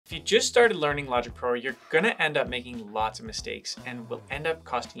If you just started learning Logic Pro, you're gonna end up making lots of mistakes and will end up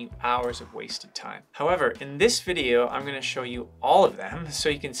costing you hours of wasted time. However, in this video, I'm gonna show you all of them so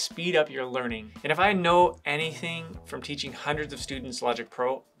you can speed up your learning. And if I know anything from teaching hundreds of students Logic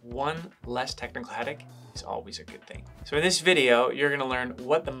Pro, one less technical headache is always a good thing. So in this video, you're gonna learn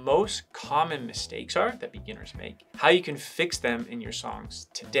what the most common mistakes are that beginners make, how you can fix them in your songs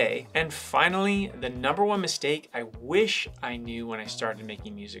today, and finally, the number one mistake I wish I knew when I started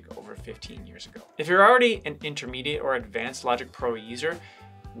making music over 15 years ago. If you're already an intermediate or advanced Logic Pro user,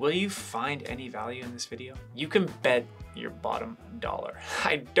 will you find any value in this video? You can bet your bottom dollar.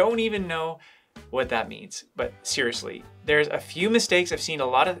 I don't even know what that means, but seriously, there's a few mistakes I've seen a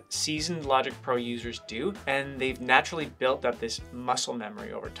lot of seasoned Logic Pro users do, and they've naturally built up this muscle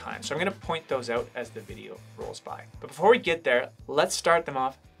memory over time. So I'm gonna point those out as the video rolls by. But before we get there, let's start them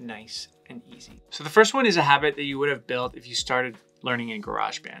off nice and easy. So the first one is a habit that you would have built if you started learning in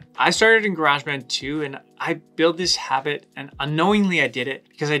GarageBand. I started in GarageBand too, and I built this habit, and unknowingly I did it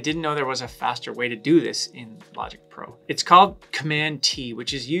because I didn't know there was a faster way to do this in Logic Pro. It's called Command T,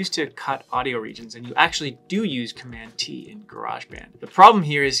 which is used to cut audio regions, and you actually do use Command T in GarageBand. The problem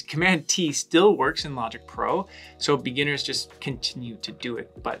here is Command T still works in Logic Pro, so beginners just continue to do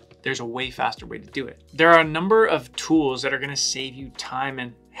it, but there's a way faster way to do it. There are a number of tools that are gonna save you time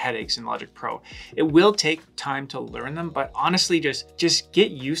and headaches in Logic Pro. It will take time to learn them, but honestly, just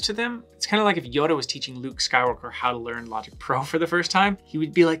get used to them. It's kind of like if Yoda was teaching Luke Skywalker how to learn Logic Pro for the first time, he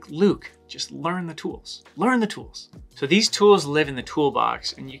would be like, Luke, just learn the tools. Learn the tools. So these tools live in the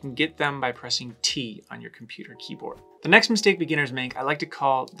toolbox, and you can get them by pressing T on your computer keyboard. The next mistake beginners make, I like to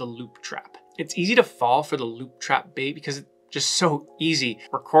call the loop trap. It's easy to fall for the loop trap bait because it's just so easy.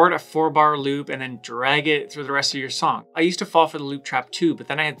 Record a 4-bar loop and then drag it through the rest of your song. I used to fall for the loop trap too, but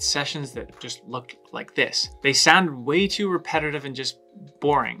then I had sessions that just looked like this. They sound way too repetitive and just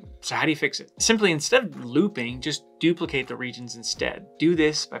boring. So how do you fix it? Simply, instead of looping, just duplicate the regions instead. Do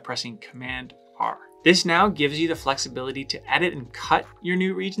this by pressing Command R. This now gives you the flexibility to edit and cut your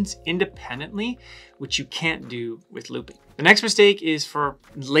new regions independently, which you can't do with looping. The next mistake is for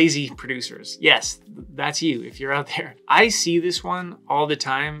lazy producers. Yes, that's you if you're out there. I see this one all the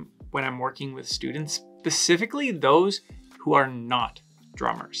time when I'm working with students, specifically those who are not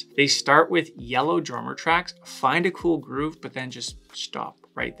drummers. They start with yellow drummer tracks, find a cool groove, but then just stop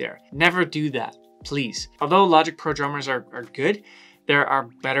right there. Never do that, please. Although Logic Pro drummers are good, there are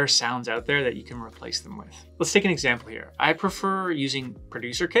better sounds out there that you can replace them with. Let's take an example here. I prefer using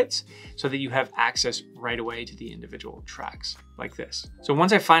producer kits so that you have access right away to the individual tracks like this. So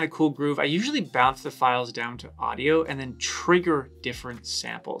once I find a cool groove, I usually bounce the files down to audio and then trigger different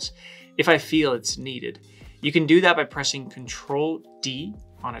samples if I feel it's needed. You can do that by pressing Control D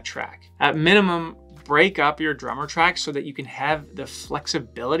on a track. At minimum, break up your drummer tracks so that you can have the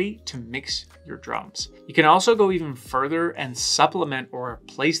flexibility to mix your drums. You can also go even further and supplement or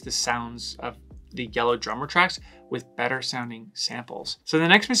replace the sounds of the yellow drummer tracks with better sounding samples. So the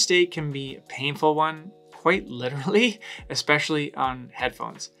next mistake can be a painful one, quite literally, especially on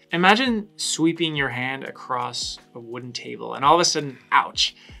headphones. Imagine sweeping your hand across a wooden table and all of a sudden,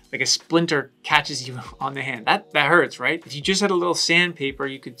 ouch, like a splinter catches you on the hand. That hurts, right? If you just had a little sandpaper,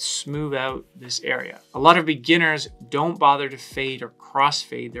 you could smooth out this area. A lot of beginners don't bother to fade or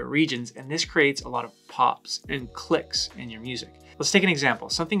crossfade their regions, and this creates a lot of pops and clicks in your music. Let's take an example,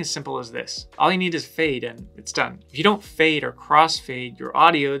 something as simple as this. All you need is fade and it's done. If you don't fade or crossfade your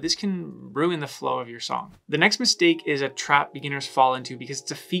audio, this can ruin the flow of your song. The next mistake is a trap beginners fall into because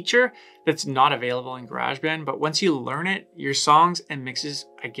it's a feature that's not available in GarageBand, but once you learn it, your songs and mixes,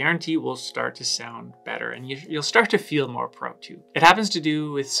 I guarantee, will start to sound better and you'll start to feel more pro too. It happens to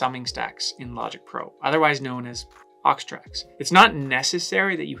do with summing stacks in Logic Pro, otherwise known as aux tracks. It's not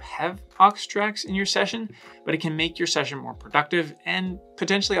necessary that you have aux tracks in your session, but it can make your session more productive and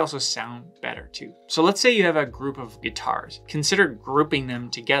potentially also sound better too. So let's say you have a group of guitars. Consider grouping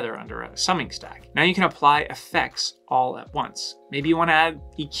them together under a summing stack. Now you can apply effects all at once. Maybe you want to add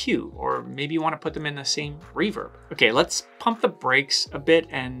EQ, or maybe you want to put them in the same reverb. Okay, let's pump the brakes a bit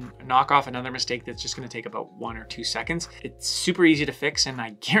and knock off another mistake that's just going to take about 1 or 2 seconds. It's super easy to fix, and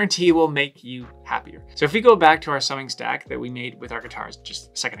I guarantee it will make you happier. So if we go back to our summing stack that we made with our guitars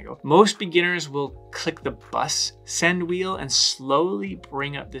just a second ago, most beginners will click the bus send wheel and slowly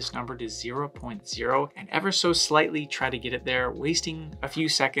bring up this number to 0.0 and ever so slightly try to get it there, wasting a few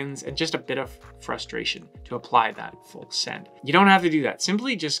seconds and just a bit of frustration to apply that full send. You don't have to do that.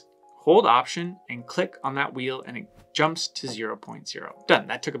 Simply just hold Option and click on that wheel and it jumps to 0.0. Done.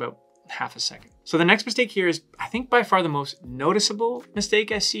 That took about half a second. So the next mistake here is, I think, by far the most noticeable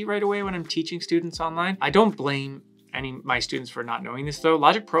mistake I see right away when I'm teaching students online. I don't blame any of my students for not knowing this though.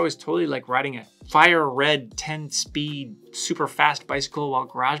 Logic Pro is totally like riding a fire red 10-speed super fast bicycle, while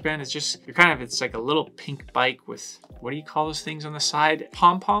GarageBand is just, it's like a little pink bike with, what do you call those things on the side?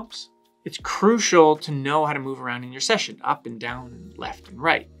 Pom-poms? It's crucial to know how to move around in your session, up and down and left and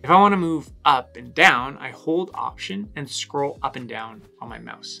right. If I want to move up and down, I hold Option and scroll up and down on my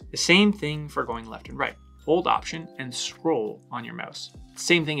mouse. The same thing for going left and right. Hold Option and scroll on your mouse.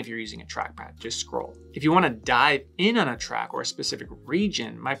 Same thing if you're using a trackpad, just scroll. If you want to dive in on a track or a specific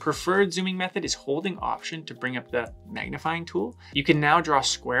region, my preferred zooming method is holding Option to bring up the magnifying tool. You can now draw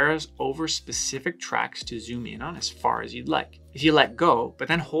squares over specific tracks to zoom in on as far as you'd like. If you let go, but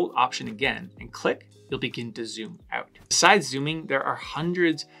then hold Option again and click, you'll begin to zoom out. Besides zooming, there are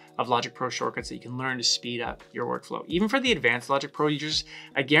hundreds of Logic Pro shortcuts that you can learn to speed up your workflow. Even for the advanced Logic Pro users,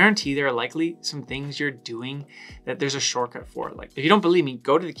 I guarantee there are likely some things you're doing that there's a shortcut for. Like, if you don't believe me,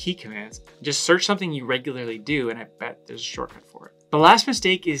 go to the key commands, just search something you regularly do, and I bet there's a shortcut for it. The last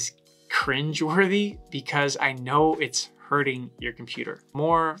mistake is cringeworthy because I know it's hurting your computer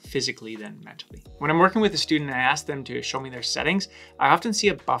more physically than mentally. When I'm working with a student and I ask them to show me their settings, I often see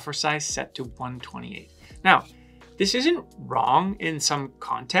a buffer size set to 128. Now, this isn't wrong in some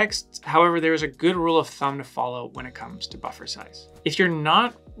contexts. However, there is a good rule of thumb to follow when it comes to buffer size. If you're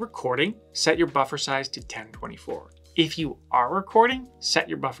not recording, set your buffer size to 1024. If you are recording, set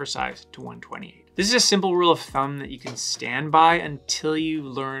your buffer size to 128. This is a simple rule of thumb that you can stand by until you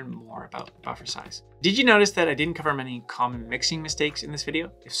learn more about buffer size. Did you notice that I didn't cover many common mixing mistakes in this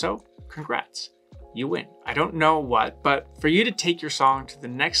video? If so, congrats. You win. I don't know what, but for you to take your song to the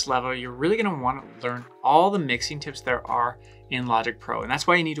next level, you're really going to want to learn all the mixing tips there are in Logic Pro. And that's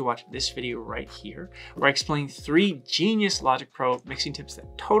why you need to watch this video right here, where I explain 3 genius Logic Pro mixing tips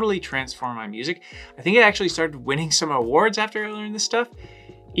that totally transform my music. I think I actually started winning some awards after I learned this stuff,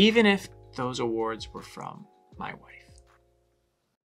 even if those awards were from my wife.